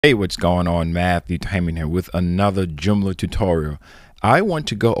Hey, what's going on? Matthew Timing here with another Joomla tutorial. I want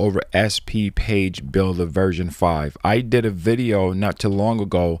to go over SP Page Builder version 5. I did a video not too long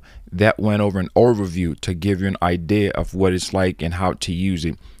ago that went over an overview to give you an idea of what it's like and how to use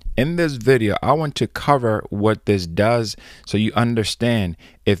it. In this video, I want to cover what this does so you understand.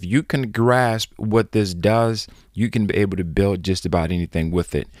 If you can grasp what this does, you can be able to build just about anything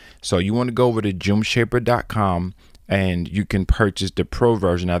with it. So you want to go over to joomshaper.com and you can purchase the pro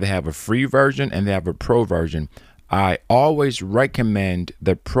version. Now they have a free version and they have a pro version. I always recommend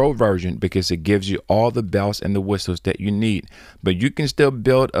the pro version because it gives you all the bells and the whistles that you need, but you can still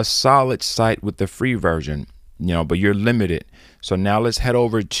build a solid site with the free version, but you're limited. So now let's head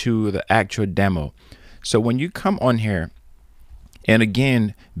over to the actual demo. So when you come on here, and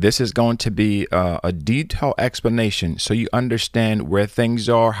again, this is going to be a detailed explanation so you understand where things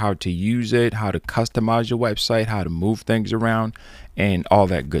are, how to use it, how to customize your website, how to move things around, and all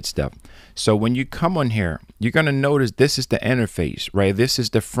that good stuff. So when you come on here, you're going to notice this is the interface, right? This is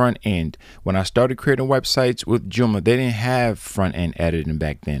the front end. When I started creating websites with Joomla, they didn't have front end editing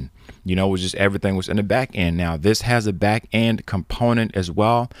back then. It was just everything was in the back end. Now this has a back end component as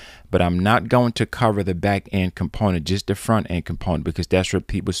well, but I'm not going to cover the back end component, just the front end component, because that's where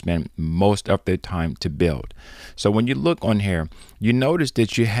people spend most of their time to build. So when you look on here, you notice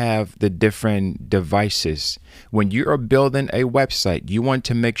that you have the different devices. When you are building a website, you want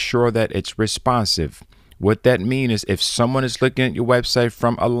to make sure that it's responsive. What that means is if someone is looking at your website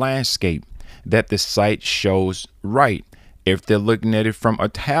from a landscape, that the site shows right. If they're looking at it from a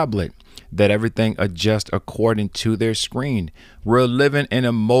tablet, that everything adjusts according to their screen. We're living in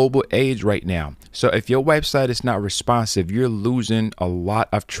a mobile age right now. So if your website is not responsive, you're losing a lot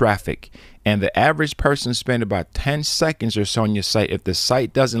of traffic. And the average person spends about 10 seconds or so on your site. If the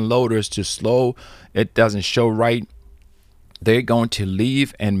site doesn't load or it's too slow, it doesn't show right, they're going to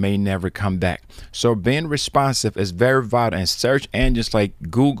leave and may never come back. So being responsive is very vital, and search engines like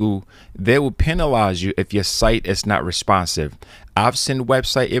Google, they will penalize you if your site is not responsive. I've seen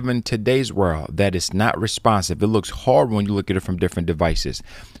website even in today's world that is not responsive. It looks horrible when you look at it from different devices.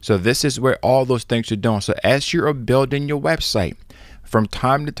 So this is where all those things are doing. So as you're building your website, from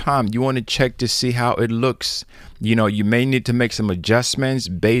time to time, you want to check to see how it looks. You may need to make some adjustments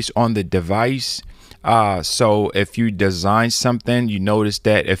based on the device. So if you design something, you notice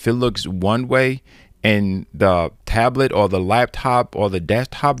that if it looks one way in the tablet or the laptop or the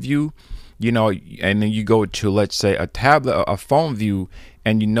desktop view, and then you go to, let's say, a tablet or a phone view,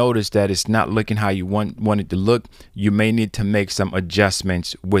 and you notice that it's not looking how you want it to look, you may need to make some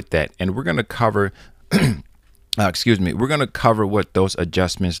adjustments with that. And we're going to cover we're going to cover what those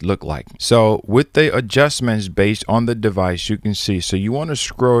adjustments look like. So with the adjustments based on the device, you can see, so you want to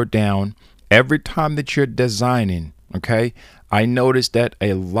scroll down every time that you're designing. Okay, I noticed that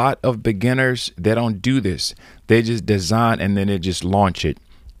a lot of beginners, they don't do this. They just design and then they just launch it.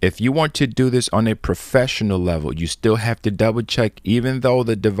 If you want to do this on a professional level, you still have to double check, even though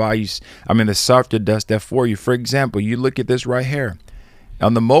the software does that for you. For example, you look at this right here.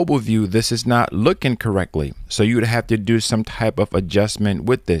 On the mobile view, this is not looking correctly. So you would have to do some type of adjustment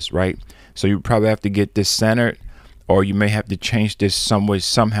with this, right? So you probably have to get this centered, or you may have to change this some way,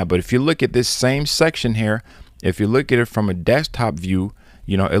 somehow. But if you look at this same section here, if you look at it from a desktop view,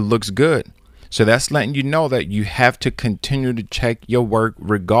 it looks good. So that's letting you know that you have to continue to check your work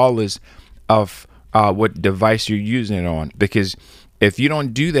regardless of what device you're using it on. Because if you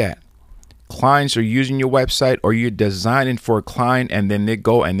don't do that, clients are using your website, or you're designing for a client, and then they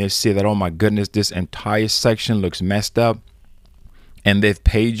go and they see that, oh my goodness, this entire section looks messed up, and they've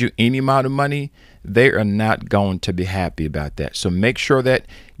paid you any amount of money, they are not going to be happy about that. So make sure that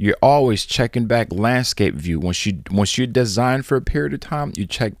you're always checking back landscape view. Once you design for a period of time, you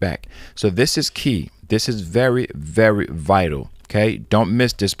check back. So this is key. This is very, very vital. Okay, don't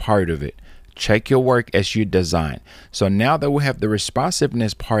miss this part of it. Check your work as you design. So now that we have the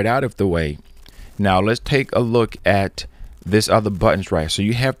responsiveness part out of the way, now let's take a look at this other buttons, right? So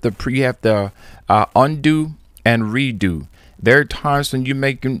you have the undo and redo. There are times when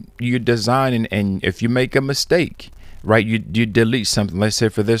you're designing, and if you make a mistake, right, you delete something. Let's say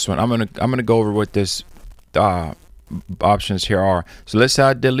for this one, I'm gonna go over what this options here are. So let's say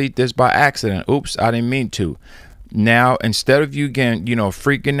I delete this by accident. Oops, I didn't mean to. Now, instead of you again,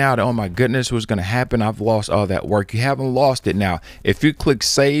 freaking out, oh my goodness, what's gonna happen? I've lost all that work. You haven't lost it. Now, if you click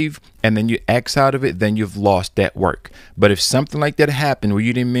save and then you X out of it, then you've lost that work. But if something like that happened where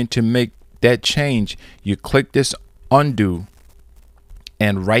you didn't mean to make that change, you click this undo,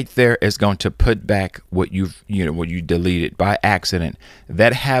 and right there is going to put back what what you deleted by accident.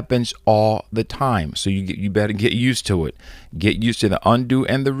 That happens all the time, so you better get used to it. Get used to the undo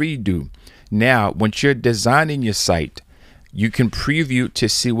and the redo. Now, once you're designing your site, you can preview to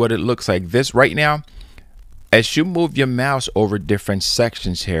see what it looks like. This right now, as you move your mouse over different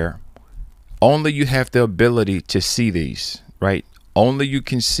sections here, only you have the ability to see these, right? Only you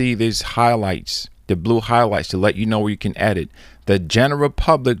can see these highlights, the blue highlights, to let you know where you can edit. The general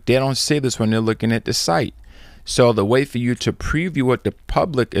public, they don't see this when they're looking at the site. So the way for you to preview what the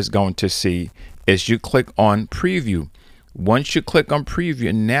public is going to see is you click on preview. Once you click on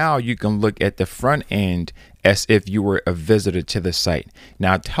preview, now you can look at the front end as if you were a visitor to the site.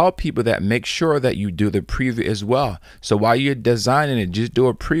 Now tell people that make sure that you do the preview as well. So while you're designing it, just do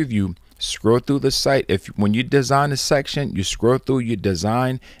a preview. Scroll through the site. When you design a section, you scroll through your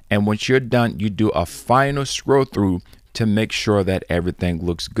design, and once you're done, you do a final scroll through to make sure that everything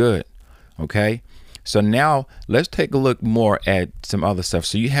looks good. Okay, so now let's take a look more at some other stuff.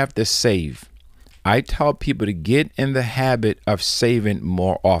 So you have to save. I tell people to get in the habit of saving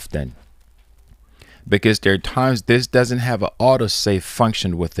more often, because there are times this doesn't have an autosave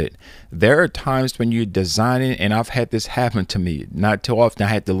function with it. There are times when you're designing, and I've had this happen to me not too often. I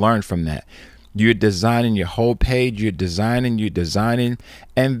had to learn from that. You're designing your whole page, you're designing,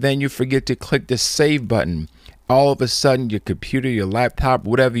 and then you forget to click the save button. All of a sudden, your computer, your laptop,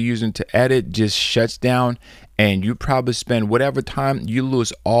 whatever you're using to edit just shuts down, and you probably spend whatever time, you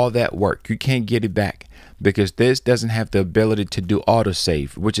lose all that work. You can't get it back, because this doesn't have the ability to do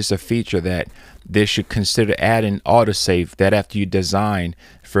autosave, which is a feature that they should consider adding. Autosave that after you design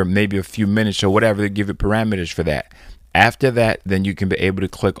for maybe a few minutes or whatever, they give you parameters for that. After that, then you can be able to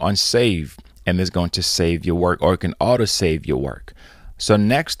click on save, and it's going to save your work, or it can autosave your work. So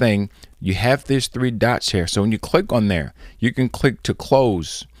next thing, you have these three dots here. So when you click on there, you can click to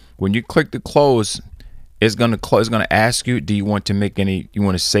close. When you click to close, it's going to ask you, do you want to make any, you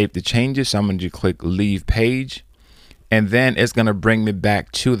want to save the changes? So I'm going to click leave page, and then it's going to bring me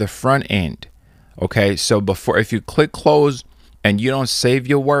back to the front end. Okay, so if you click close and you don't save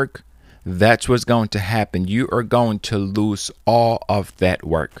your work, that's what's going to happen. You are going to lose all of that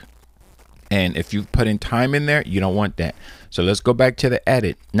work. And if you put in time in there, you don't want that. So let's go back to the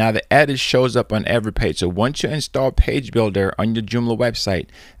edit. Now the edit shows up on every page. So once you install Page Builder on your Joomla website,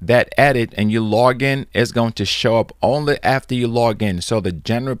 that edit and you log in is going to show up only after you log in. So the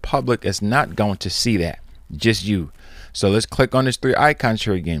general public is not going to see that, just you. So let's click on these three icons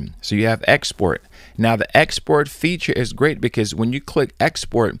here again. So you have export. Now the export feature is great, because when you click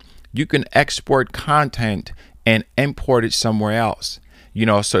export, you can export content and import it somewhere else.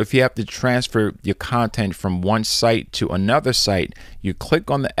 So if you have to transfer your content from one site to another site, you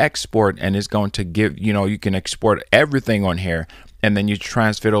click on the export, and it's going to give, you can export everything on here, and then you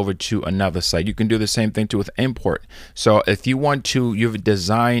transfer it over to another site. You can do the same thing too with import. So if you want to, you've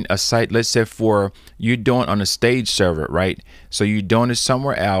designed a site, let's say you're doing on a stage server, right? So you're doing it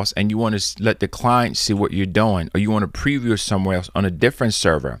somewhere else, and you want to let the client see what you're doing, or you want to preview somewhere else on a different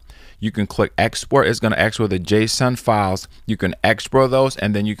server. You can click export. It's going to export the JSON files. You can export those,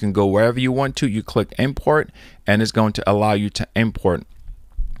 and then you can go wherever you want to. You click import, and it's going to allow you to import.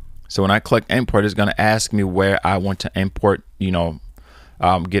 So when I click import, it's going to ask me where I want to import,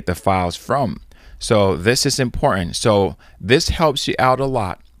 get the files from. So this is important. So this helps you out a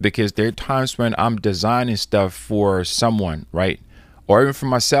lot, because there are times when I'm designing stuff for someone, right? Or even for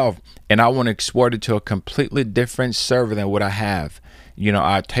myself, and I want to export it to a completely different server than what I have.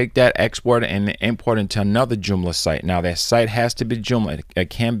 I take that, export it, and import it into another Joomla site. Now that site has to be Joomla. It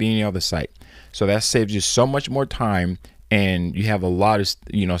can't be any other site. So that saves you so much more time, and you have a lot of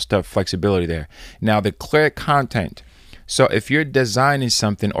stuff, flexibility there. Now the clear content. So if you're designing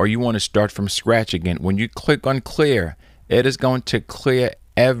something, or you want to start from scratch again, when you click on clear, it is going to clear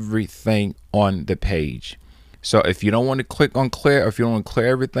everything on the page. So if you don't want to click on clear, or if you don't want to clear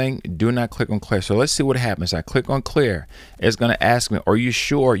everything, do not click on clear. So let's see what happens. I click on clear. It's going to ask me, are you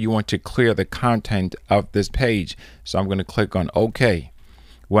sure you want to clear the content of this page? So I'm going to click on OK.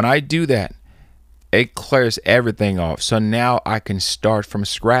 When I do that, it clears everything off. So now I can start from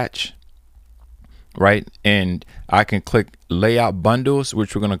scratch, right? And I can click layout bundles,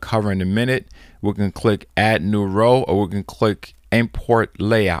 which we're going to cover in a minute. We can click add new row, or we can click import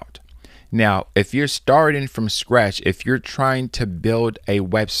layout. Now, if you're starting from scratch, if you're trying to build a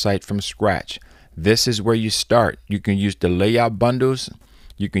website from scratch, this is where you start. You can use the layout bundles.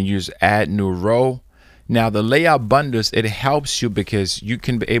 You can use add new row. Now, the layout bundles, it helps you because you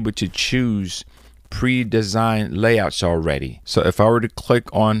can be able to choose pre-designed layouts already. So if I were to click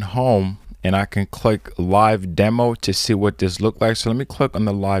on home and I can click live demo to see what this looks like. So let me click on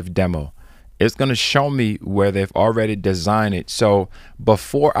the live demo. It's going to show me where they've already designed it. So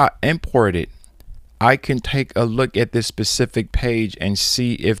before I import it, I can take a look at this specific page and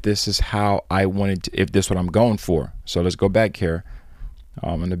see if this is how I wanted to, if this is what I'm going for. So let's go back here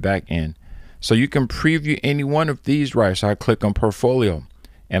on the back end. So you can preview any one of these, right? So I click on portfolio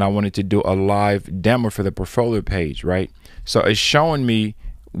and I wanted to do a live demo for the portfolio page, right? So it's showing me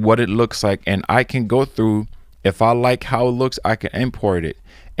what it looks like, and I can go through. If I like how it looks, I can import it.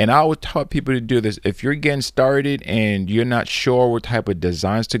 And I would tell people to do this. If you're getting started and you're not sure what type of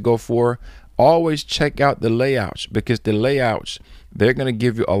designs to go for, always check out the layouts, because the layouts, they're going to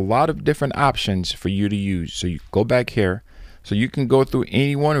give you a lot of different options for you to use. So you go back here, so you can go through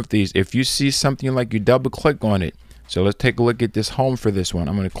any one of these. If you see something like, you double click on it. So let's take a look at this home for this one.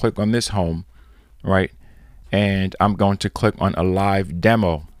 I'm going to click on this home, right? And I'm going to click on a live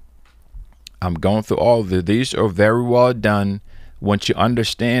demo. I'm going through all of these are very well done. Once you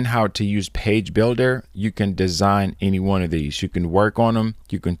understand how to use Page Builder, you can design any one of these. You can work on them,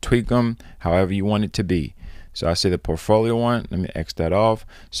 you can tweak them however you want it to be. So I see the portfolio one. Let me X that off.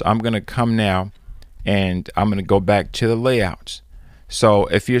 So I'm going to come now and I'm going to go back to the layouts. So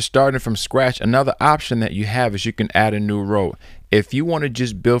if you're starting from scratch, another option that you have is you can add a new row. If you want to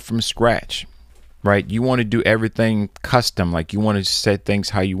just build from scratch, right? You want to do everything custom, like you want to set things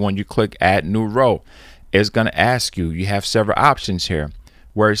how you want. You click add new row. It's going to ask you, you have several options here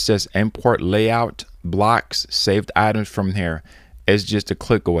where it says import layout blocks, saved items from here. It's just a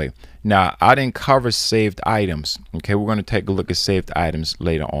click away. Now, I didn't cover saved items. Okay, we're going to take a look at saved items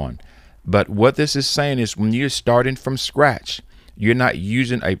later on. But what this is saying is when you're starting from scratch, you're not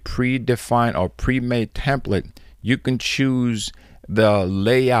using a predefined or pre-made template. You can choose the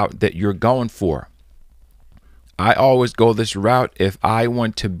layout that you're going for. I always go this route if I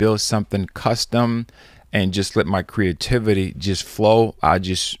want to build something custom and just let my creativity just flow. I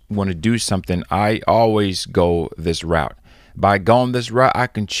just want to do something. I always go this route. By going this route, I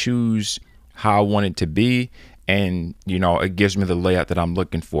can choose how I want it to be, and you know, it gives me the layout that I'm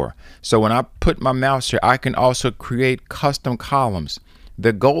looking for. So when I put my mouse here, I can also create custom columns.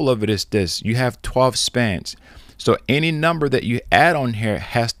 The goal of it is this: you have 12 spans. So any number that you add on here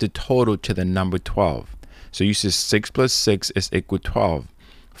has to total to the number 12. So you see 6 plus 6 is equal 12.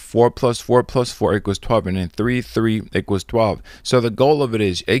 4 plus 4 plus 4 equals 12, and then 3 equals 12. So the goal of it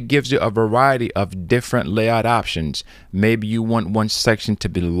is it gives you a variety of different layout options. Maybe you want one section to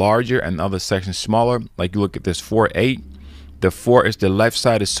be larger and the other section smaller. Like you look at this 4, 8. The 4 is the left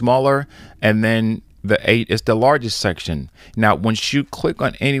side is smaller, and then the 8 is the largest section. Now, once you click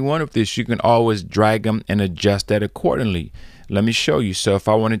on any one of these, you can always drag them and adjust that accordingly. Let me show you. So if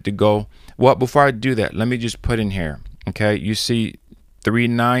I wanted to go, well, before I do that, let me just put in here. Okay, you see 3,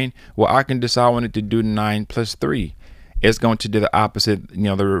 9. Well, I can decide I wanted to do 9 plus 3. It's going to do the opposite, you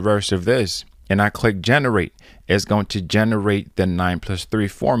know, the reverse of this. And I click generate. It's going to generate the 9 plus 3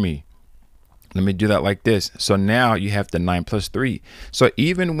 for me. Let me do that like this. So now you have the 9 plus 3. So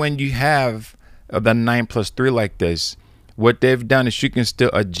even when you have the 9 plus 3 like this, what they've done is you can still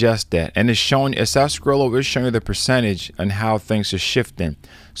adjust that, and it's showing, as I scroll over, it's showing you the percentage and how things are shifting.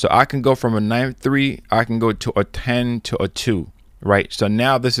 So I can go from a 9.3, I can go to a 10 to a 2, right? So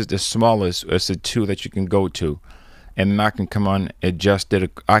now this is the smallest, it's a 2 that you can go to, and then I can come on, adjust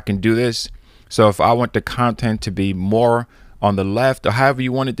it. I can do this. So if I want the content to be more on the left or however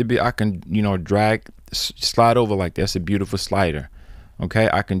you want it to be, I can, you know, drag, slide over like that. That's a beautiful slider. Okay,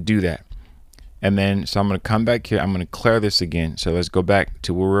 I can do that. And then, so I'm going to come back here. I'm going to clear this again. So let's go back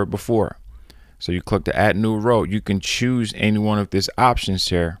to where we were before. So you click to add new row. You can choose any one of these options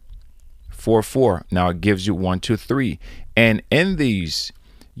here. 4, 4. Now it gives you 1, 2, 3. And in these,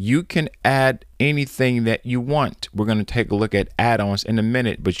 you can add anything that you want. We're going to take a look at add-ons in a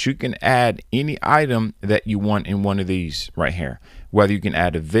minute, but you can add any item that you want in one of these right here. Whether you can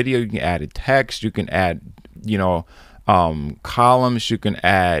add a video, you can add a text, you can add, you know, columns, you can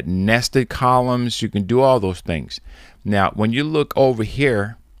add nested columns, you can do all those things. Now, when you look over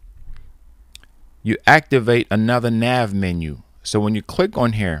here, you activate another nav menu. So when you click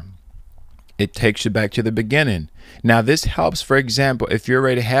on here, it takes you back to the beginning. Now, this helps, for example, if you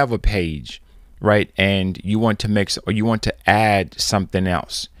already have a page, right, and you want to mix or you want to add something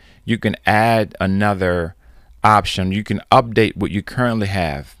else, you can add another option. You can update what you currently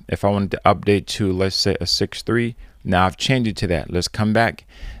have. If I wanted to update to, let's say, a 6.3, now I've changed it to that. Let's come back,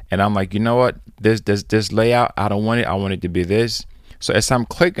 and I'm like, you know what, this layout, I don't want it. I want it to be this. So as I'm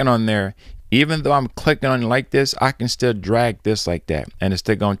clicking on there, even though I'm clicking on it like this, I can still drag this like that, and it's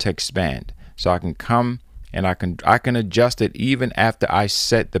still going to expand. So I can come and I can adjust it even after I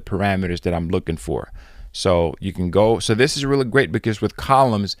set the parameters that I'm looking for. So you can go, so this is really great because with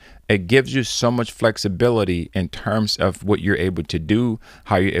columns, it gives you so much flexibility in terms of what you're able to do,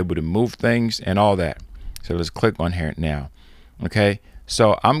 how you're able to move things and all that. So let's click on here now. Okay,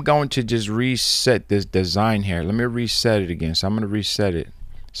 so I'm going to just reset this design here. Let me reset it again. So I'm going to reset it.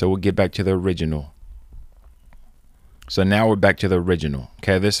 So we'll get back to the original. So now we're back to the original.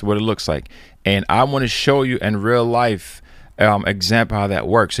 Okay, this is what it looks like. And I want to show you in real life example how that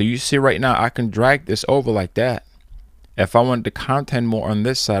works. So you see right now, I can drag this over like that. If I wanted the content more on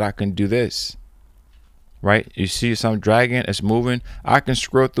this side, I can do this. Right? You see, so I'm dragging, it's moving. I can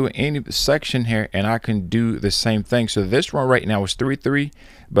scroll through any section here and I can do the same thing. So this one right now is 3:3,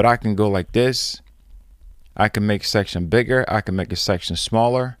 but I can go like this. I can make a section bigger. I can make a section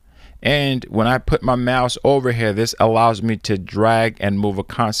smaller. And when I put my mouse over here, this allows me to drag and move a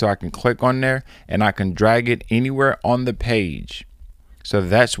content. So I can click on there and I can drag it anywhere on the page. So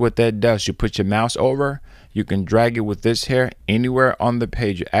that's what that does. You put your mouse over, you can drag it with this here anywhere on the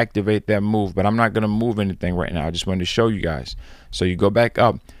page. You activate that move, but I'm not going to move anything right now. I just wanted to show you guys. So you go back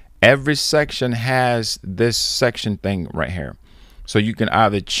up. Every section has this section thing right here. So you can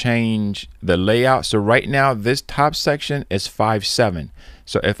either change the layout. So right now, this top section is 5:7.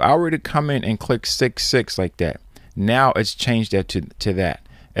 So if I were to come in and click 6:6 like that, now it's changed that to that.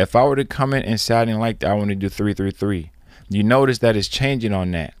 If I were to come in and say I didn't like that, I want to do 3:3. You notice that it's changing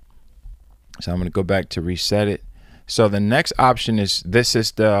on that. So I'm going to go back to reset it. So the next option is, this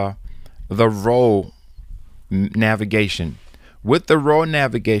is the row navigation. With the row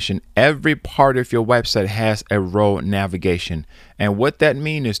navigation, every part of your website has a row navigation. And what that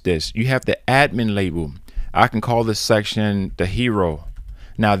means is this: you have the admin label. I can call this section the hero.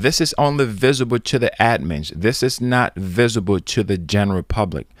 Now this is only visible to the admins. This is not visible to the general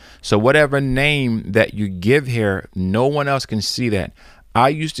public. So whatever name that you give here, no one else can see that. I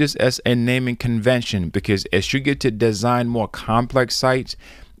use this as a naming convention because as you get to design more complex sites,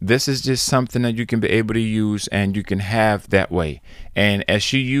 this is just something that you can be able to use and you can have that way. And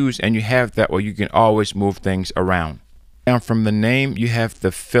as you use and you have that way, you can always move things around. Now from the name, you have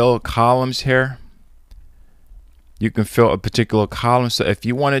the fill columns here. You can fill a particular column. So if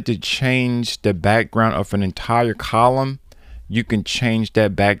you wanted to change the background of an entire column, you can change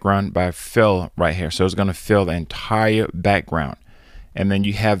that background by fill right here. So it's going to fill the entire background. And then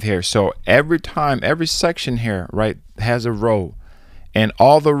you have here, so every time, every section here, right, has a row. And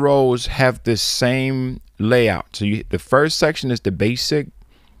all the rows have the same layout. So the first section is the basic.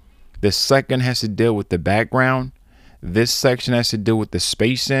 The second has to deal with the background. This section has to do with the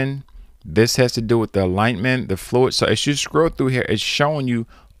spacing. This has to do with the alignment, the fluid. So as you scroll through here, it's showing you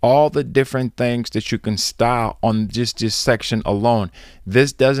all the different things that you can style on just this section alone.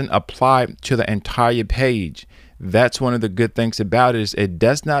 This doesn't apply to the entire page. That's one of the good things about it, is it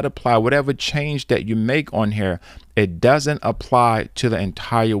does not apply, whatever change that you make on here, it doesn't apply to the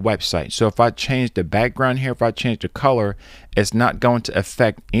entire website. So if I change the background here, if I change the color, it's not going to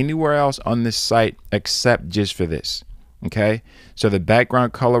affect anywhere else on this site except just for this. Okay, so the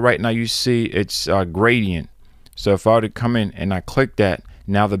background color right now, you see it's gradient. So if I were to come in and I click that,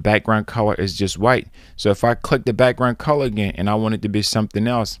 now the background color is just white. So if I click the background color again and I want it to be something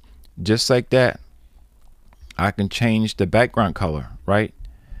else, just like that, I can change the background color, right?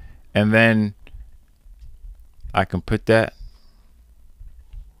 And then I can put that.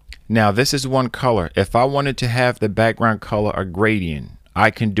 Now this is one color. If I wanted to have the background color a gradient, I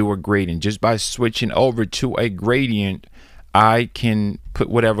can do a gradient. Just by switching over to a gradient, I can put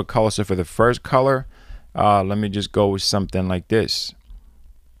whatever color. So for the first color, let me just go with something like this.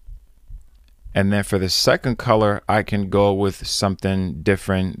 And then for the second color, I can go with something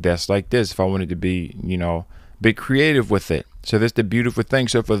different that's like this if I wanted to be, you know, be creative with it. So that's the beautiful thing.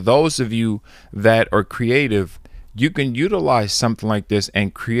 So for those of you that are creative, you can utilize something like this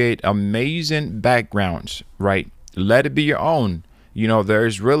and create amazing backgrounds, right? Let it be your own. You know,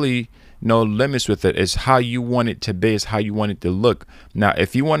 there's really no limits with it. It's how you want it to be. It's how you want it to look. Now,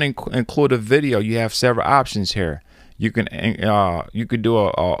 if you want to include a video, you have several options here. You can do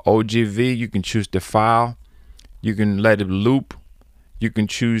a OGV. You can choose the file. You can let it loop. You can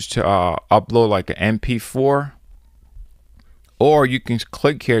choose to upload like an MP4, or you can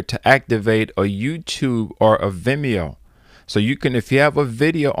click here to activate a YouTube or a Vimeo. So you can, if you have a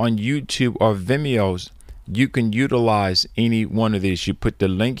video on YouTube or Vimeos, you can utilize any one of these. You put the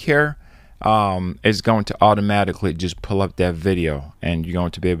link here, it's going to automatically just pull up that video and you're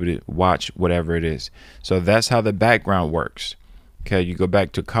going to be able to watch whatever it is. So that's how the background works. Okay, you go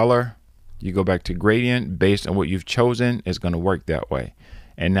back to color, you go back to gradient. Based on what you've chosen, it's going to work that way.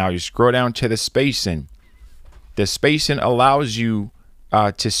 And now you scroll down to the spacing. The spacing allows you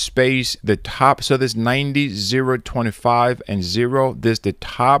to space the top. So there's 90, 0, 25, and 0. There's the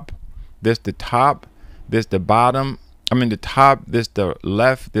top, there's the top, there's the bottom. I mean the top, there's the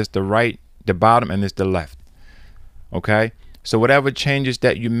left, there's the right, the bottom, and there's the left. Okay, so whatever changes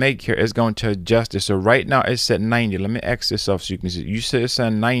that you make here is going to adjust it. So right now it's set 90. Let me X this off so you can see. You see it's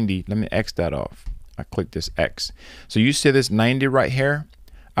at 90. Let me X that off. I click this X. So you see this 90 right here.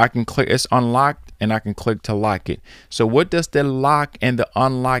 I can click, it's unlocked, and I can click to lock it. So what does the lock and the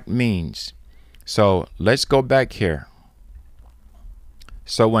unlock means? So let's go back here.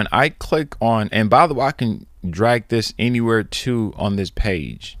 So when I click on, and by the way, I can drag this anywhere too on this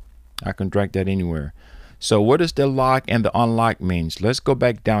page. I can drag that anywhere. So what does the lock and the unlock means? Let's go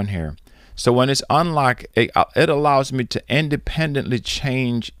back down here. So when it's unlocked, it allows me to independently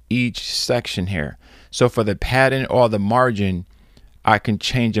change each section here. So for the pattern or the margin, I can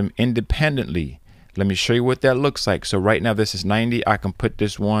change them independently. Let me show you what that looks like. So right now this is 90. I can put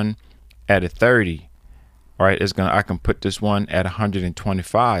this one at a 30. All right, I can put this one at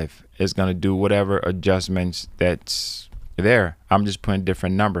 125. It's gonna do whatever adjustments that's there. I'm just putting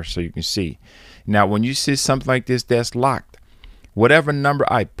different numbers so you can see. Now when you see something like this that's locked, whatever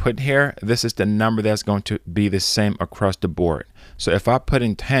number I put here, this is the number that's going to be the same across the board. So if I put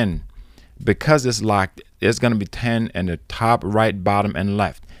in 10, because it's locked, it's going to be 10 in the top, right, bottom, and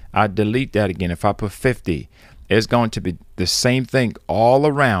left. I delete that again. If I put 50, it's going to be the same thing all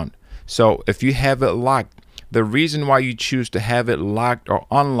around. So if you have it locked, the reason why you choose to have it locked or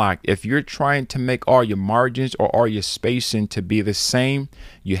unlocked, if you're trying to make all your margins or all your spacing to be the same,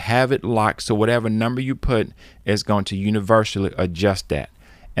 you have it locked. So whatever number you put is going to universally adjust that.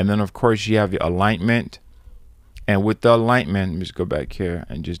 And then of course you have your alignment. And with the alignment, let me just go back here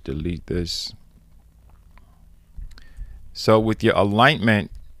and just delete this. So with your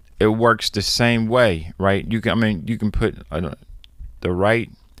alignment, it works the same way, right? You can put the right.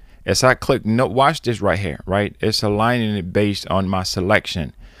 As I click, watch this right here, right? It's aligning it based on my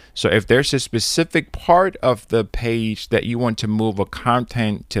selection. So if there's a specific part of the page that you want to move a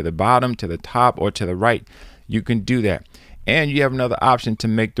content to the bottom, to the top, or to the right, you can do that. And you have another option to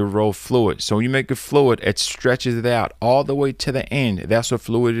make the row fluid. So when you make it fluid, it stretches it out all the way to the end. That's what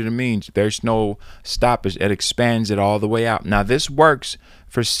fluidity means. There's no stoppage. It expands it all the way out. Now this works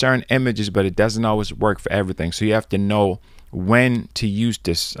for certain images, but it doesn't always work for everything. So you have to know when to use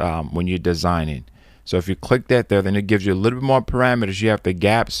this when you're designing. So if you click that there, then it gives you a little bit more parameters. You have the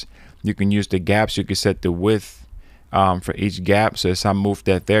gaps. You can use the gaps. You can set the width for each gap. So as I move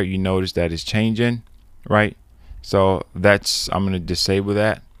that there, you notice that it's changing, right? So I'm going to disable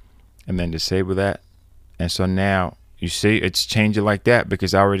that and then disable that. And so now you see it's changing like that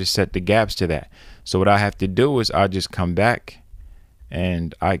because I already set the gaps to that. So what I have to do is I'll just come back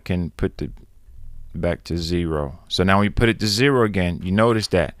and I can put the back to 0. So now when you put it to 0 again, you notice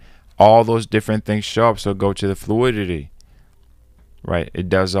that all those different things show up. So go to the fluidity, right? It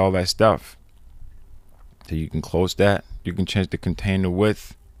does all that stuff. So you can close that. You can change the container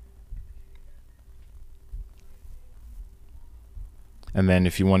width. And then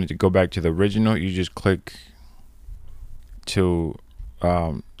if you wanted to go back to the original, you just click to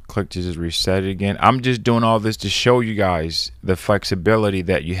just reset it again. I'm just doing all this to show you guys the flexibility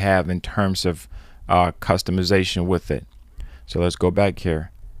that you have in terms of customization with it. So let's go back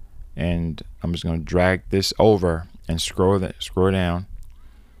here, and I'm just going to drag this over and scroll down.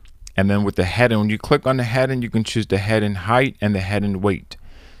 And then with the heading, when you click on the heading, you can choose the heading height and the heading weight.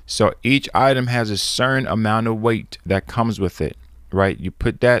 So each item has a certain amount of weight that comes with it. Right, you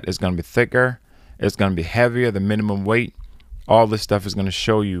put that, it's going to be thicker, it's going to be heavier, the minimum weight. All this stuff is going to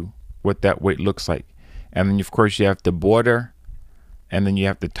show you what that weight looks like. And then of course you have the border, and then you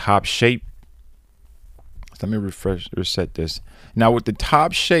have the top shape. Let me reset this. Now with the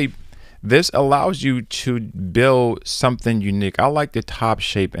top shape, this allows you to build something unique. I like the top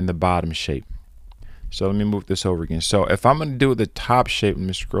shape and the bottom shape. So let me move this over again. So if I'm going to do the top shape, let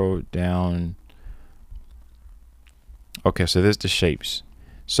me scroll down. Okay, so there's the shapes.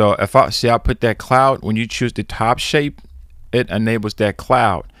 So if I put that cloud, when you choose the top shape, it enables that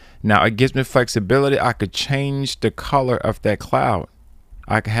cloud. Now it gives me flexibility. I could change the color of that cloud.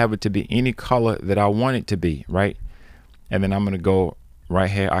 I can have it to be any color that I want it to be, right? And then I'm going to go right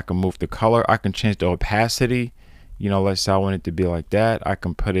here. I can move the color. I can change the opacity. You know, let's say I want it to be like that. I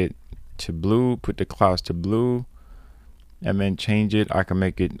can put it to blue, put the clouds to blue, and then change it. I can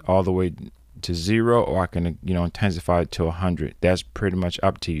make it all the way to 0, or I can, you know, intensify it to 100. That's pretty much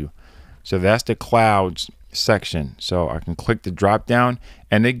up to you. So that's the clouds section. So I can click the drop down,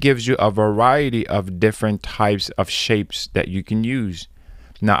 and it gives you a variety of different types of shapes that you can use.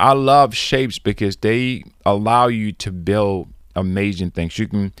 Now, I love shapes because they allow you to build amazing things. You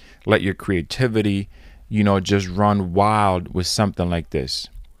can let your creativity, just run wild with something like this.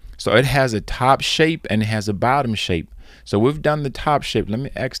 So it has a top shape and it has a bottom shape. So we've done the top shape. Let me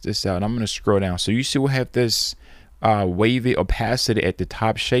X this out. I'm going to scroll down. So you see we have this wavy opacity at the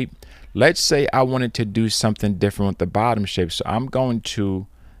top shape. Let's say I wanted to do something different with the bottom shape. So I'm going to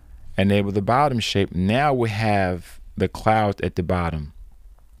enable the bottom shape. Now we have the clouds at the bottom.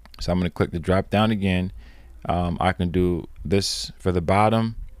 So I'm going to click the drop down again. I can do this for the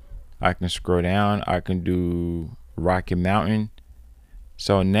bottom. I can scroll down. I can do Rocky Mountain.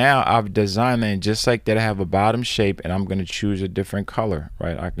 So now I've designed that, and just like that, I have a bottom shape, and I'm going to choose a different color,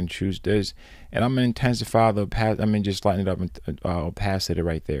 right? I can choose this, and I'm going to intensify the opacity. Just lighten it up in opacity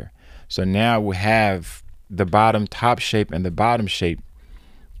right there. So now we have the bottom top shape and the bottom shape,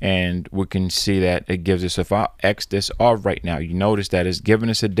 and we can see that it gives us, if I X this off right now, you notice that it's giving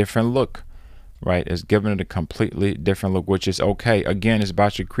us a different look, right? It's giving it a completely different look, which is okay. Again, it's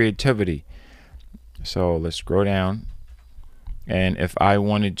about your creativity. So let's scroll down. And if I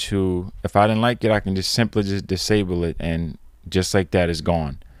wanted to, if I didn't like it, I can just simply disable it, and just like that, it's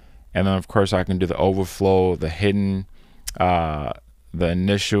gone. And then of course I can do the overflow, the hidden, the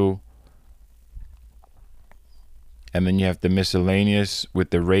initial, and then you have the miscellaneous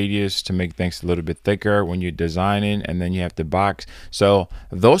with the radius to make things a little bit thicker when you're designing, and then you have the box. So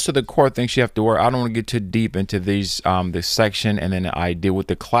those are the core things you have to work. I don't want to get too deep into these this section and then the idea with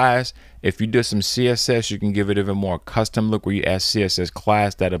the class. If you do some CSS, you can give it even more custom look where you add CSS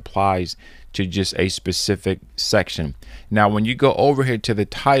class that applies to just a specific section. Now when you go over here to the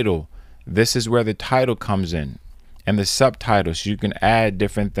title, this is where the title comes in, and the subtitles. You can add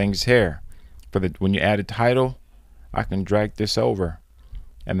different things here. For the when you add a title, I can drag this over,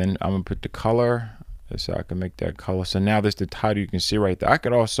 and then I'm gonna put the color, so I can make that color. So now there's the title you can see right there. I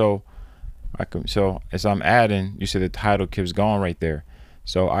could also, so as I'm adding, you see the title keeps going right there.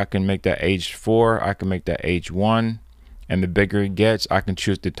 So I can make that H4, I can make that H1, and the bigger it gets, I can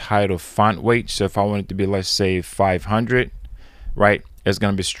choose the title font weight. So if I want it to be, let's say 500, right, it's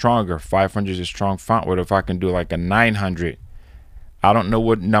gonna be stronger. 500 is a strong font weight. If I can do like a 900, I don't know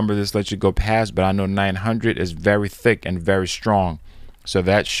what number this lets you go past, but I know 900 is very thick and very strong. So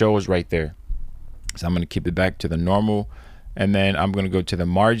that shows right there. So I'm going to keep it back to the normal, and then I'm going to go to the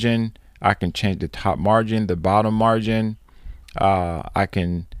margin. I can change the top margin, the bottom margin.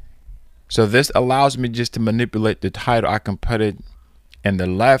 So this allows me just to manipulate the title. I can put it in the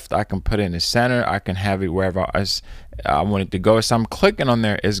left, I can put it in the center, I can have it wherever I want it to go. So I'm clicking on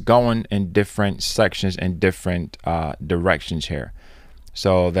there, it's going in different sections and different directions here.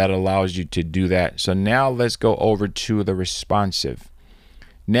 So that allows you to do that. So now let's go over to the responsive.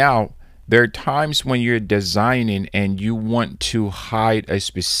 Now there are times when you're designing and you want to hide a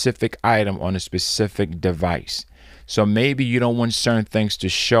specific item on a specific device. So maybe you don't want certain things to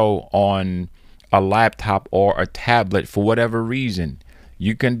show on a laptop or a tablet for whatever reason.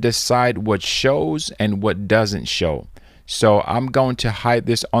 You can decide what shows and what doesn't show. So I'm going to hide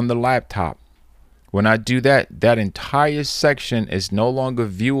this on the laptop. When I do that, that entire section is no longer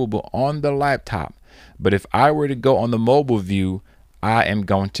viewable on the laptop. But if I were to go on the mobile view, I am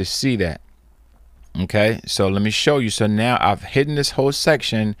going to see that. Okay, so let me show you. So now I've hidden this whole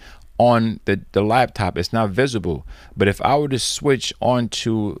section on the laptop. It's not visible. But if I were to switch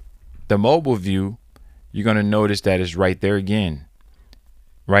onto the mobile view, you're going to notice that it's right there again.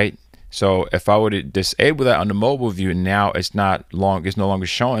 Right? So if I were to disable that on the mobile view, now it's no longer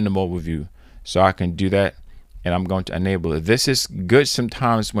showing in the mobile view. So I can do that, and I'm going to enable it. This is good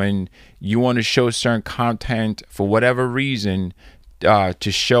sometimes when you want to show certain content for whatever reason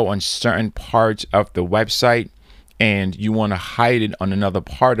to show on certain parts of the website, and you want to hide it on another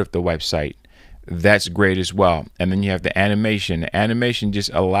part of the website. That's great as well. And then you have the animation. The animation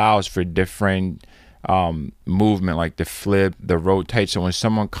just allows for different movement, like the flip, the rotate. So when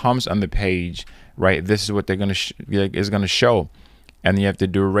someone comes on the page, right, this is what they're going to show. And you have the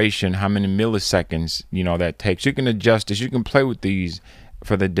duration, how many milliseconds, that takes. You can adjust this. You can play with these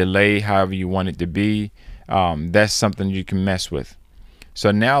for the delay, however you want it to be. That's something you can mess with. So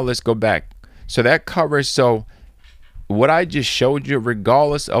now let's go back. So that covers, so what I just showed you,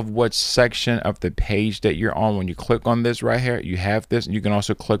 regardless of what section of the page that you're on, when you click on this right here, you have this. You can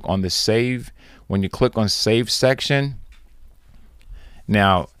also click on the save. When you click on save section,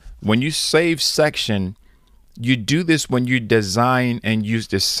 now when you save section, you do this when you design and use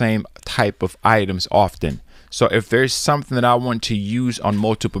the same type of items often. So if there's something that I want to use on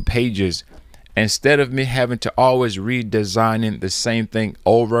multiple pages, instead of me having to always redesigning the same thing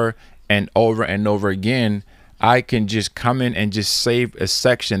over and over and over again, I can just come in and just save a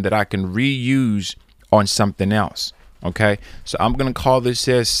section that I can reuse on something else. Okay, so I'm going to call this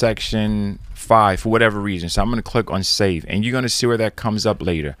as section 5 for whatever reason. So I'm going to click on save, and you're going to see where that comes up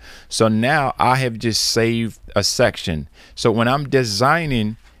later. So now I have just saved a section. So when I'm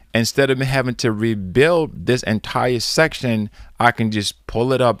designing, instead of me having to rebuild this entire section, I can just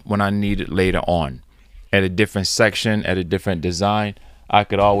pull it up when I need it later on at a different section, at a different design. I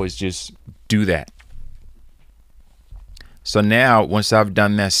could always just do that. So now once I've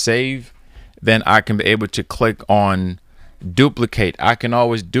done that save, then I can be able to click on duplicate. I can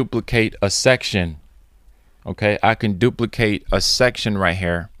always duplicate a section. Okay, I can duplicate a section right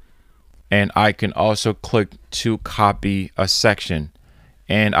here, and I can also click to copy a section,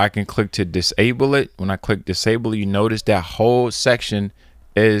 and I can click to disable it. When I click disable, you notice that whole section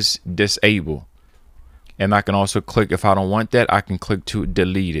is disabled. And I can also click, if I don't want that, I can click to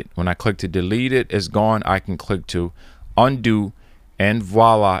delete it. When I click to delete it, it's gone. I can click to undo, and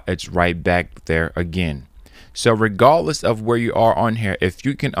voila, it's right back there again. So regardless of where you are on here, if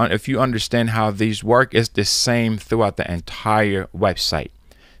you understand how these work, it's the same throughout the entire website.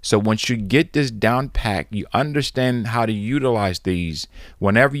 So once you get this down pat, you understand how to utilize these.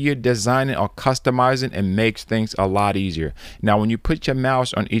 Whenever you're designing or customizing, it makes things a lot easier. Now, when you put your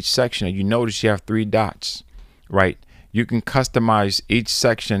mouse on each section, you notice you have 3 dots, right? You can customize each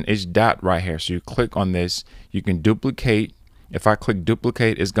section, each dot right here. So you click on this, you can duplicate. If I click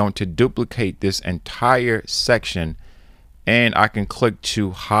duplicate, it's going to duplicate this entire section, and I can click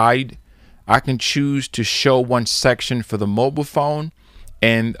to hide. I can choose to show one section for the mobile phone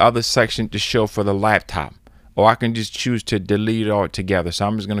and the other section to show for the laptop, or I can just choose to delete it all together. So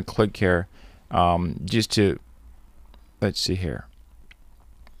I'm just going to click here, just to, let's see here,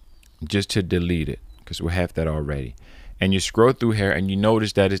 just to delete it, because we have that already. And you scroll through here and you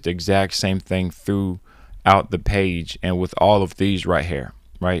notice that it's the exact same thing throughout the page, and with all of these right here,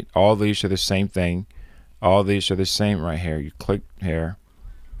 right? All these are the same thing. All these are the same right here. You click here,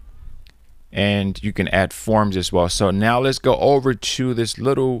 and you can add forms as well. So now let's go over to this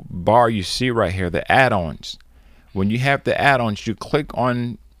little bar you see right here, the add-ons. When you have the add-ons, you click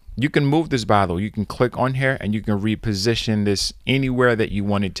on, you can move this, by the way. You can click on here and you can reposition this anywhere that you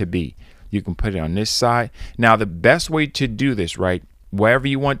want it to be. You can put it on this side. Now the best way to do this, right, wherever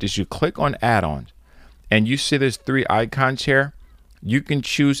you want this, you click on add-ons, and you see there's 3 icons here. You can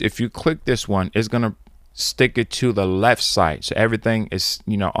choose, if you click this one, it's gonna stick it to the left side, so everything is,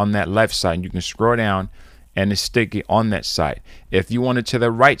 you know, on that left side. You can scroll down and it's sticky on that side. If you want it to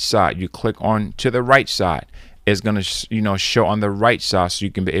the right side, you click on to the right side. It's gonna show on the right side, so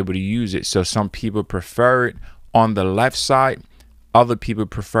you can be able to use it. So some people prefer it on the left side, other people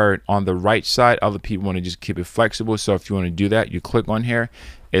prefer it on the right side, other people want to just keep it flexible. So if you want to do that, you click on here,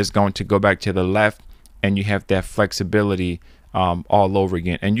 it's going to go back to the left, and you have that flexibility all over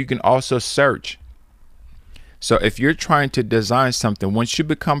again. And you can also search. So if you're trying to design something, once you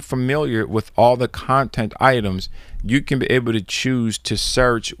become familiar with all the content items, you can be able to choose to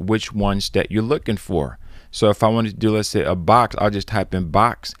search which ones that you're looking for. So if I wanted to do, let's say, a box, I'll just type in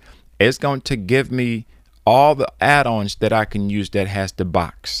box. It's going to give me all the add-ons that I can use that has the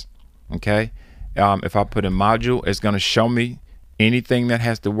box. Okay. If I put in module, it's going to show me anything that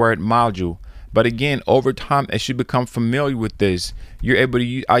has the word module. But again, over time, as you become familiar with this, you're able to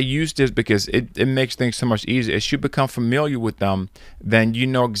use, I use this because it makes things so much easier. As you become familiar with them, then you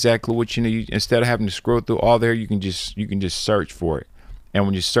know exactly what you need. Instead of having to scroll through all there, you can just search for it. And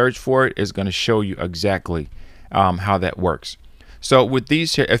when you search for it, it's going to show you exactly how that works. So with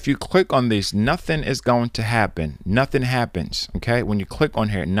these here, if you click on these, nothing is going to happen. Nothing happens. Okay, when you click on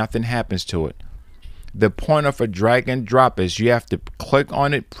here, nothing happens to it. The point of a drag and drop is you have to click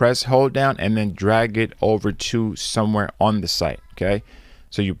on it, press hold down, and then drag it over to somewhere on the site. Okay,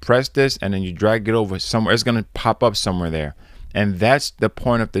 so you press this and then you drag it over somewhere. It's going to pop up somewhere there, and that's the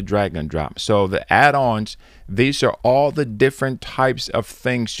point of the drag and drop. So the add-ons, these are all the different types of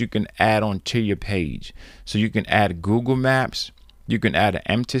things you can add on to your page. So you can add Google Maps, you can add an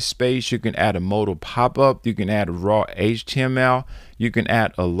empty space, you can add a modal pop-up, you can add raw HTML, you can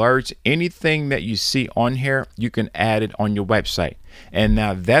add alerts. Anything that you see on here, you can add it on your website. And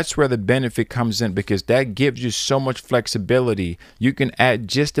now that's where the benefit comes in, because that gives you so much flexibility. You can add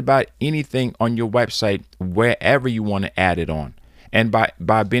just about anything on your website wherever you want to add it on. And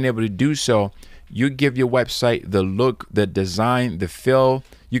by being able to do so, you give your website the look, the design, the feel.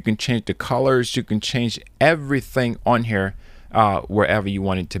 You can change the colors, you can change everything on here wherever you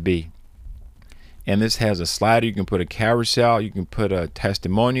want it to be. And this has a slider. You can put a carousel, you can put a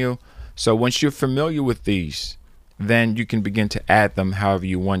testimonial. So once you're familiar with these, then you can begin to add them however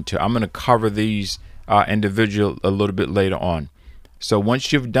you want to. I'm going to cover these individual a little bit later on. So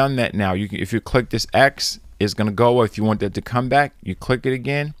once you've done that, now you can, if you click this X, it's going to go. If you want that to come back, you click it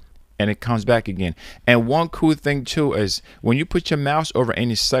again and it comes back again. And one cool thing too is when you put your mouse over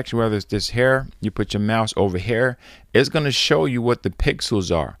any section, whether it's this here, you put your mouse over here, it's going to show you what the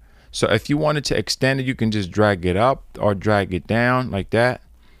pixels are. So if you wanted to extend it, you can just drag it up or drag it down like that.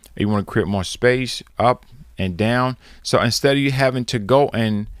 You want to create more space, up and down. So instead of you having to go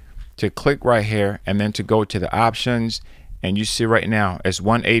in to click right here and then to go to the options, and you see right now it's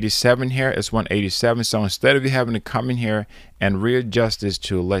 187 here, it's 187. So instead of you having to come in here and readjust this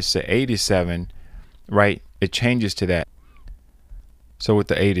to, let's say, 87, right, it changes to that. So with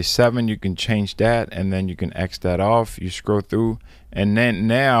the 87, you can change that and then you can X that off. You scroll through, and then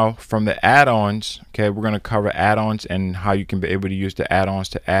now from the add-ons, okay, we're going to cover add-ons and how you can be able to use the add-ons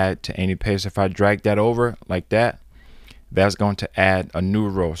to add to any page. If I drag that over like that, that's going to add a new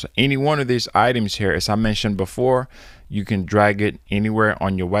row. So any one of these items here, as I mentioned before, you can drag it anywhere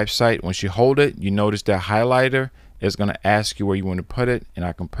on your website. Once you hold it, you notice that highlighter is going to ask you where you want to put it, and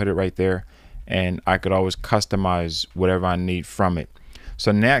I can put it right there, and I could always customize whatever I need from it.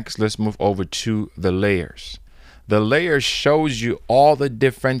 So next, let's move over to the layers. The layers shows you all the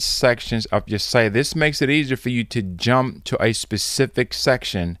different sections of your site. This makes it easier for you to jump to a specific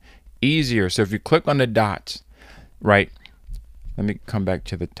section easier. So if you click on the dots, right, let me come back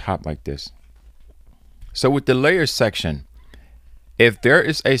to the top like this. So with the layers section, if there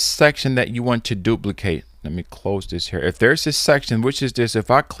is a section that you want to duplicate, let me close this here. If there's a section, which is this,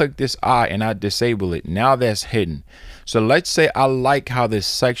 if I click this I and I disable it, now that's hidden. So let's say I like how this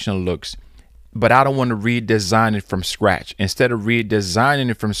section looks, but I don't want to redesign it from scratch. Instead of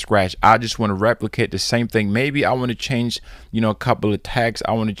redesigning it from scratch, I just want to replicate the same thing. Maybe I want to change, a couple of tags.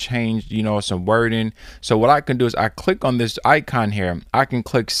 I want to change, some wording. So what I can do is I click on this icon here. I can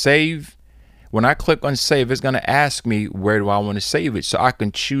click save. When I click on save, it's going to ask me where do I want to save it. So I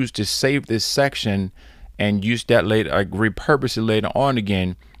can choose to save this section and use that later, repurpose it later on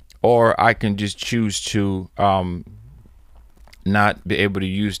again, or I can just choose to not be able to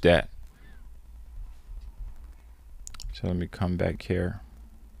use that. So let me come back here.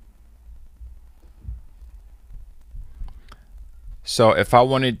 So if I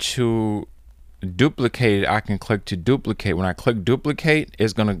wanted to duplicate it, I can click to duplicate. When I click duplicate,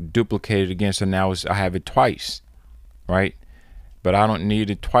 it's going to duplicate it again. So now I have it twice, right? But I don't need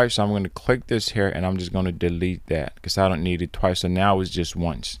it twice. So I'm going to click this here and I'm just going to delete that because I don't need it twice. So now it's just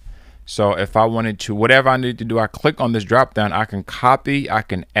once. So if I wanted to, whatever I need to do, I click on this drop down. I can copy, I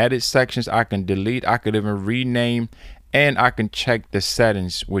can edit sections, I can delete, I could even rename, and I can check the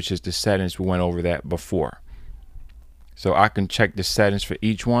settings, which is the settings we went over that before. So I can check the settings for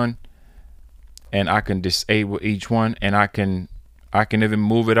each one, and I can disable each one, and I can even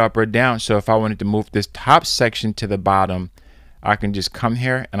move it up or down. So if I wanted to move this top section to the bottom, I can just come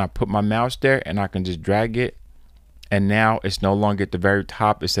here and I put my mouse there and I can just drag it, and now it's no longer at the very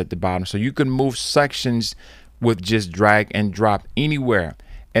top, it's at the bottom. So you can move sections with just drag and drop anywhere.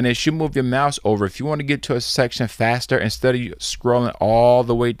 And as you move your mouse over, if you want to get to a section faster, instead of you scrolling all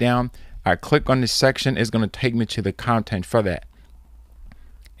the way down, I click on this section, it's going to take me to the content for that.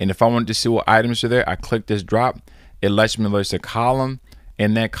 And if I wanted to see what items are there, I click this drop, it lets me know it's a column.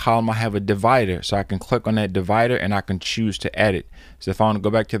 In that column, I have a divider, so I can click on that divider and I can choose to edit. So if I want to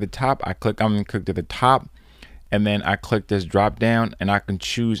go back to the top, I'm going to click to the top, and then I click this drop down and I can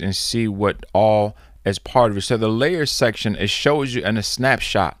choose and see what all is part of it. So the layers section, it shows you in a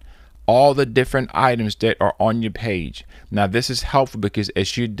snapshot all the different items that are on your page. Now this is helpful because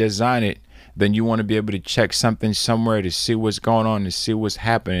as you design it, then you want to be able to check something somewhere to see what's going on, to see what's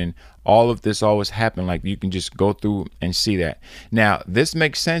happening. All of this always happen, like you can just go through and see that. Now this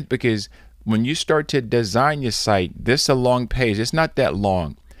makes sense because when you start to design your site, this is a long page. It's not that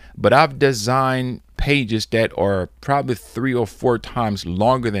long, but I've designed pages that are probably 3 or 4 times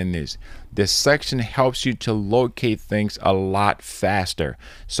longer than this. This section helps you to locate things a lot faster.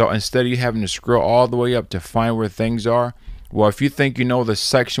 So instead of you having to scroll all the way up to find where things are, well, if you think you know the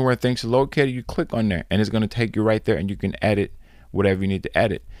section where things are located, you click on there and it's going to take you right there and you can edit whatever you need to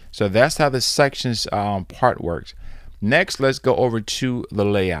edit. So that's how the sections part works. Next, let's go over to the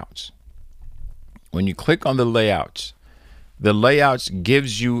layouts. When you click on the layouts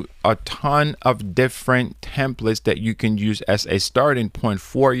gives you a ton of different templates that you can use as a starting point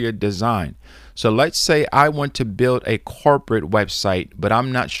for your design. So let's say I want to build a corporate website, but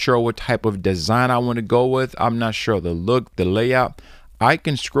I'm not sure what type of design I want to go with. I'm not sure the look, the layout. I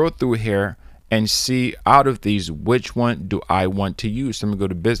can scroll through here and see out of these, which one do I want to use. So I'm gonna go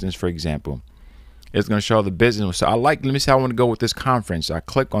to business, for example. It's gonna show the business. So let me say I want to go with this conference. I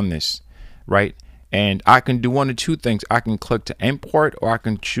click on this, right? And I can do one of two things. I can click to import, or I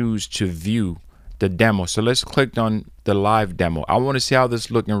can choose to view the demo. So let's click on the live demo. I want to see how this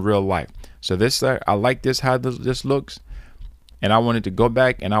looks in real life. So this, I like this, how this looks, and I wanted to go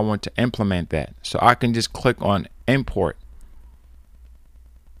back and I want to implement that. So I can just click on import.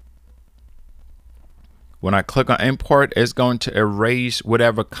 When I click on import, it's going to erase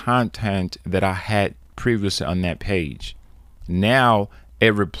whatever content that I had previously on that page. Now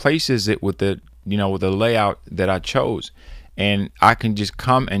it replaces it with the, with the layout that I chose, and I can just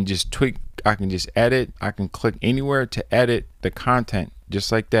come and just tweak. I can just edit. I can click anywhere to edit the content,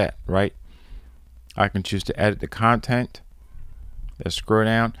 just like that, right? I can choose to edit the content. Let's scroll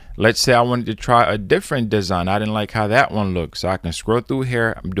down. Let's say I wanted to try a different design. I didn't like how that one looks. So I can scroll through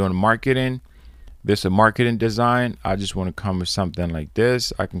here. I'm doing marketing. This is a marketing design. I just want to come with something like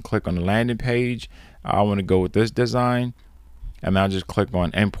this. I can click on the landing page. I want to go with this design, and I'll just click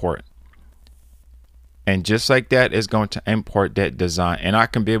on import. And just like that, it's going to import that design, and I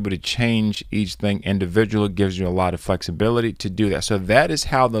can be able to change each thing individually. It gives you a lot of flexibility to do that. So that is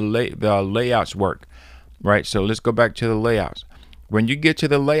how the layouts work, right? So let's go back to the layouts. When you get to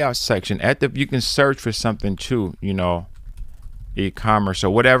the layout section, you can search for something too, e-commerce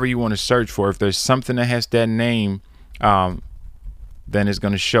or whatever you want to search for. If there's something that has that name, then it's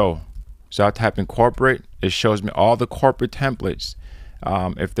going to show. So I type in corporate. It shows me all the corporate templates.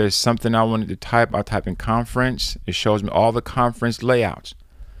 If there's something I wanted to type, I type in conference. It shows me all the conference layouts.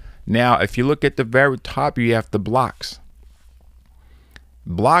 Now, if you look at the very top, you have the blocks.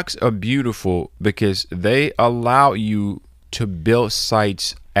 Blocks are beautiful because they allow you to build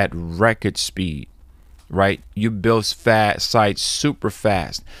sites at record speed, right? You build sites super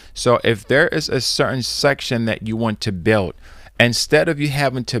fast. So if there is a certain section that you want to build, instead of you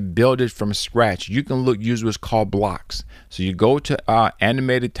having to build it from scratch, you can use what's called blocks. So you go to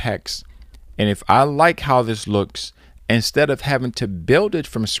animated text, and if I like how this looks, instead of having to build it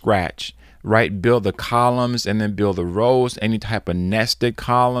from scratch, right, build the columns and then build the rows, any type of nested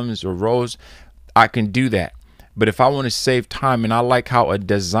columns or rows, I can do that. But if I want to save time and I like how a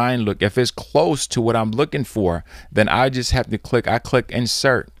design look, if it's close to what I'm looking for, then I just have to click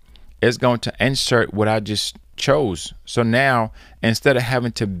insert. It's going to insert what I just chose. So now, instead of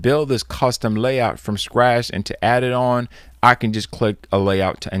having to build this custom layout from scratch and to add it on, I can just click a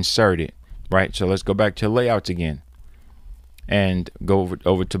layout to insert it, right? So let's go back to layouts again and go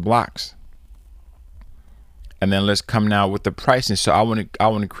over to blocks. And then let's come now with the pricing. So I want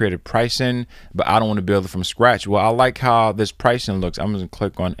to create a pricing, but I don't want to build it from scratch. Well, I like how this pricing looks. I'm going to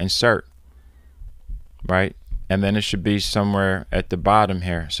click on insert, right? And then it should be somewhere at the bottom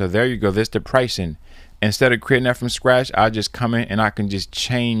here. So there you go. This is the pricing. Instead of creating that from scratch, I just come in and I can just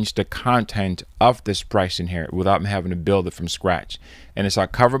change the content of this pricing here without having to build it from scratch. And as I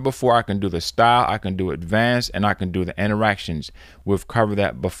covered before, I can do the style, I can do advanced, and I can do the interactions. We've covered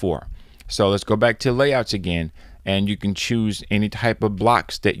that before. So let's go back to layouts again, and you can choose any type of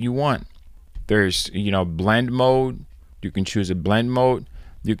blocks that you want. There's, blend mode. You can choose a blend mode.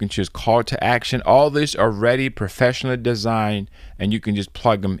 You can choose call to action. All this already professionally designed, and you can just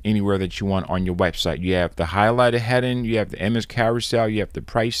plug them anywhere that you want on your website. You have the highlighted heading, you have the image carousel, you have the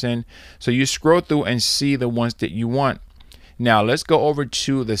pricing. So you scroll through and see the ones that you want. Now let's go over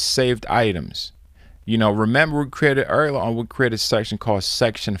to the saved items. Remember we created earlier on, we created a section called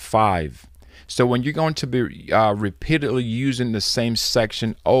section 5. So when you're going to be repeatedly using the same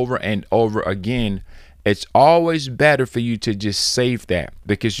section over and over again, it's always better for you to just save that,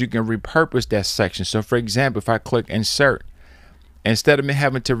 because you can repurpose that section. So for example, if I click insert, instead of me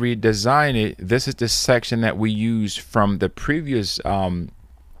having to redesign it, this is the section that we use from the previous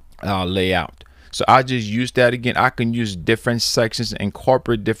layout. So I just use that again. I can use different sections,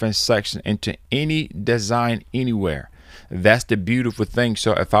 incorporate different sections into any design anywhere. That's the beautiful thing.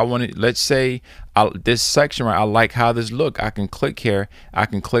 So if I want to, let's say this section, right, I like how this look, I can click here, I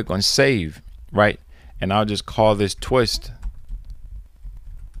can click on save, right? And I'll just call this twist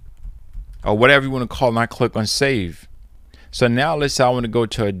or whatever you want to call it, and I click on save. So now let's say I want to go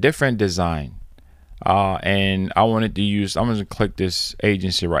to a different design. And I wanted to use, I'm going to click this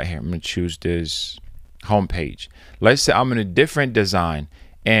agency right here. I'm going to choose this homepage. Let's say I'm in a different design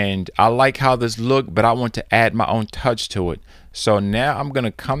and I like how this look, but I want to add my own touch to it. So now I'm going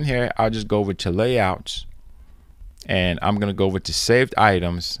to come here. I'll just go over to layouts, and I'm going to go over to saved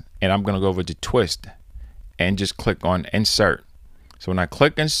items, and I'm going to go over to twist and just click on insert. So when I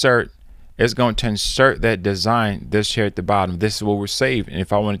click insert, it's going to insert that design this here at the bottom. This is what we're saved. And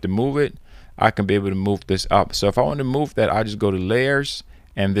if I wanted to move it, I can be able to move this up. So if I want to move that, I just go to layers,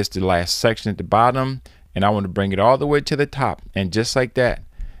 and this is the last section at the bottom, and I want to bring it all the way to the top. And just like that,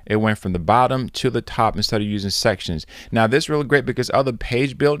 It went from the bottom to the top instead of using sections. Now this is really great because other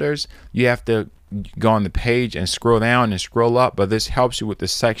page builders, you have to go on the page and scroll down and scroll up, but this helps you with the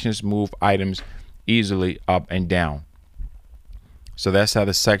sections, move items easily up and down. So that's how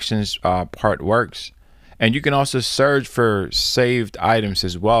the sections part works. And you can also search for saved items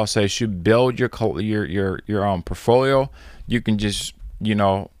as well. So as you build your portfolio, you can just, you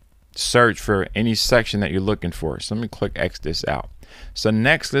know, search for any section that you're looking for. So let me click X this out. So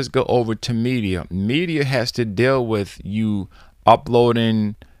next, let's go over to media. Media has to deal with you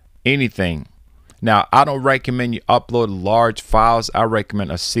uploading anything. Now, I don't recommend you upload large files. I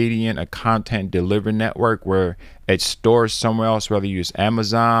recommend a CDN, a content delivery network, where it stores somewhere else, whether you use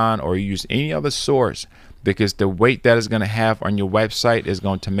Amazon or you use any other source, because the weight that is going to have on your website is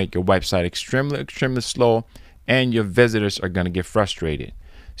going to make your website extremely slow, and your visitors are going to get frustrated.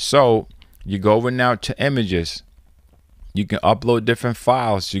 So you go over now to images. You can upload different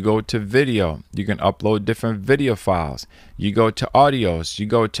files. You go to video. You can upload different video files. You go to audios. You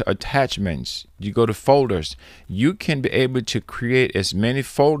go to attachments. You go to folders. You can be able to create as many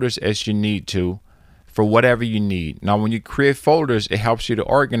folders as you need to for whatever you need. Now, when you create folders, it helps you to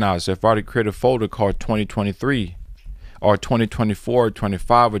organize. So if I were to create a folder called 2023 or 2024,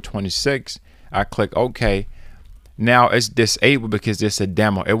 25, or 26, I click OK. Now it's disabled because it's a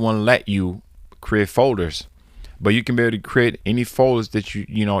demo. It won't let you create folders. But you can be able to create any folders that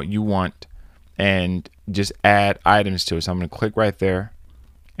you want and just add items to it. So I'm going to click right there,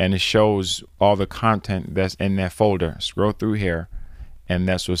 and it shows all the content that's in that folder. Scroll through here, and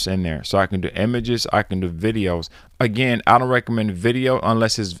that's what's in there. So I can do images, I can do videos. Again, I don't recommend video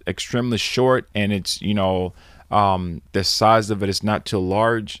unless it's extremely short and it's, the size of it is not too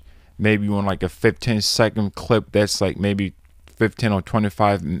large. Maybe you want like a 15-second clip that's like maybe 15 or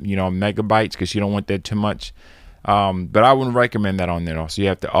 25 megabytes, because you don't want that too much. But I wouldn't recommend that on there though. So you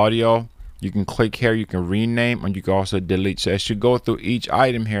have the audio. You can click here, you can rename, and you can also delete. So as you go through each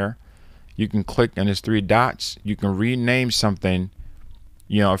item here, you can click on these 3 dots. You can rename something,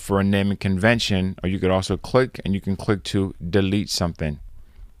 for a naming convention, or you could also click and you can click to delete something.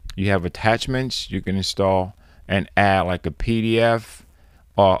 You have attachments. You can install and add like a PDF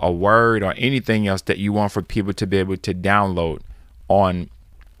or a Word or anything else that you want for people to be able to download on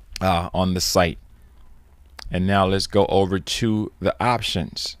the site. And now let's go over to the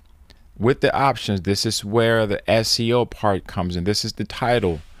options. With the options, this is where the SEO part comes in. This is the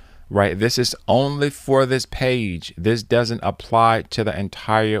title, right? This is only for this page. This doesn't apply to the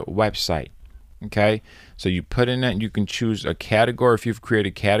entire website. Okay, so you put in that, you can choose a category. If you've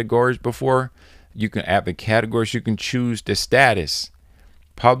created categories before, you can add the categories. You can choose the status,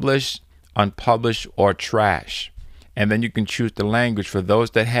 published, unpublished, or trash. And then you can choose the language. For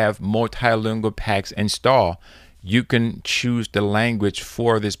those that have multilingual packs installed, you can choose the language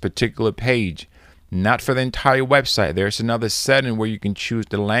for this particular page, not for the entire website. There's another setting where you can choose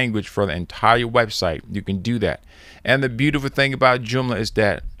the language for the entire website. You can do that. And the beautiful thing about Joomla is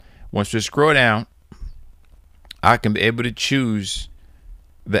that once you scroll down, I can be able to choose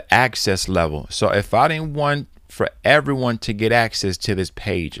the access level. So if I didn't want for everyone to get access to this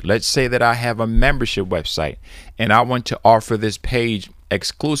page, let's say that I have a membership website and I want to offer this page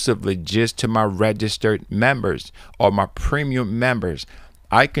exclusively just to my registered members or my premium members,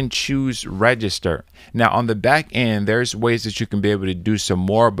 I can choose register. Now on the back end, there's ways that you can be able to do some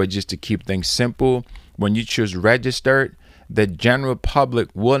more, but just to keep things simple, when you choose registered, the general public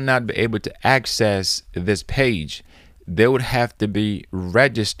will not be able to access this page. They would have to be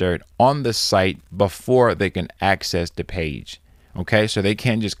registered on the site before they can access the page. Okay, so they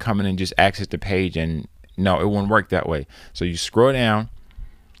can't just come in and just access the page, and no, it won't work that way. So you scroll down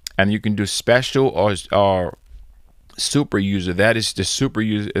and you can do special or super user. That is the super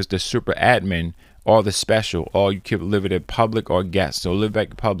user, is the super admin, or the special, or you can leave it at public or guest. So leave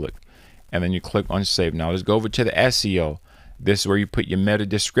back public, and then you click on save. Now let's go over to the SEO. This is where you put your meta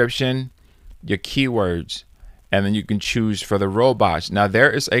description, your keywords, and then you can choose for the robots. Now there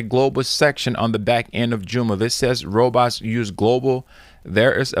is a global section on the back end of Joomla. This says robots use global.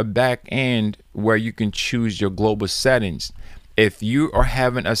 There is a back end where you can choose your global settings. If you are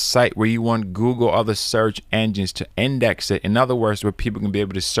having a site where you want Google or other search engines to index it, in other words, where people can be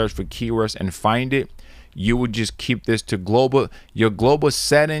able to search for keywords and find it, you would just keep this to global. Your global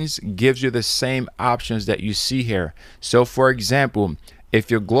settings gives you the same options that you see here. So for example, if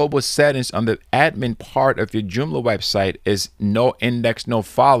your global settings on the admin part of your Joomla website is no index, no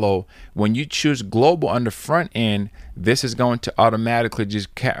follow, when you choose global on the front end, this is going to automatically just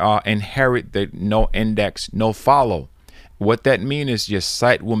inherit the no index, no follow. What that means is your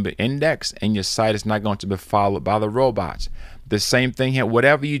site won't be indexed and your site is not going to be followed by the robots. The same thing here.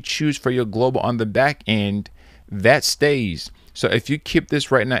 Whatever you choose for your global on the back end, that stays. So if you keep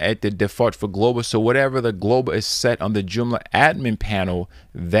this right now at the default for global, so whatever the global is set on the Joomla admin panel,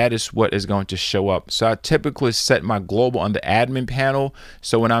 that is what is going to show up. So I typically set my global on the admin panel.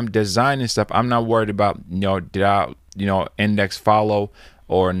 So when I'm designing stuff, I'm not worried about, did I, index follow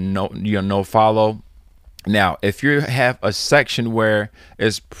or no follow. Now, if you have a section where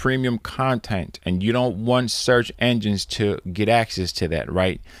it's premium content and you don't want search engines to get access to that,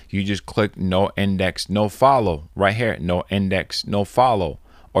 right? You just click no index, no follow right here, no index, no follow.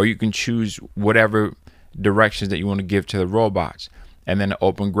 Or you can choose whatever directions that you want to give to the robots. And then the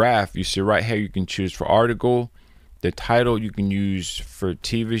open graph, you see right here, you can choose for article, the title you can use for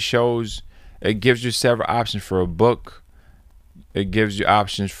TV shows. It gives you several options for a book. It gives you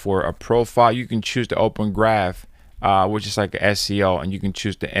options for a profile. You can choose the open graph, which is like a SEO, and you can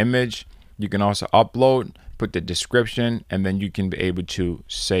choose the image. You can also upload, put the description, and then you can be able to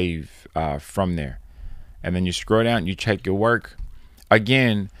save from there. And then you scroll down, you check your work.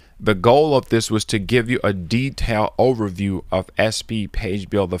 Again, the goal of this was to give you a detailed overview of SP Page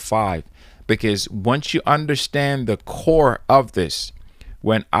Builder 5, because once you understand the core of this,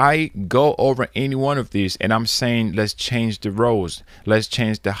 when I go over any one of these and I'm saying, let's change the rows, let's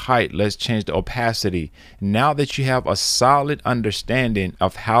change the height, let's change the opacity. Now that you have a solid understanding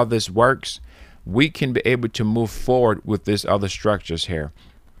of how this works, we can be able to move forward with these other structures here.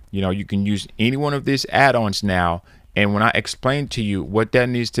 You can use any one of these add-ons now. And when I explain to you what that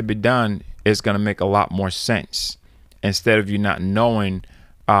needs to be done, it's going to make a lot more sense instead of you not knowing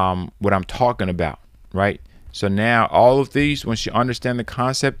what I'm talking about, right? So now all of these, once you understand the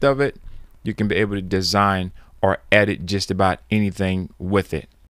concept of it, you can be able to design or edit just about anything with it.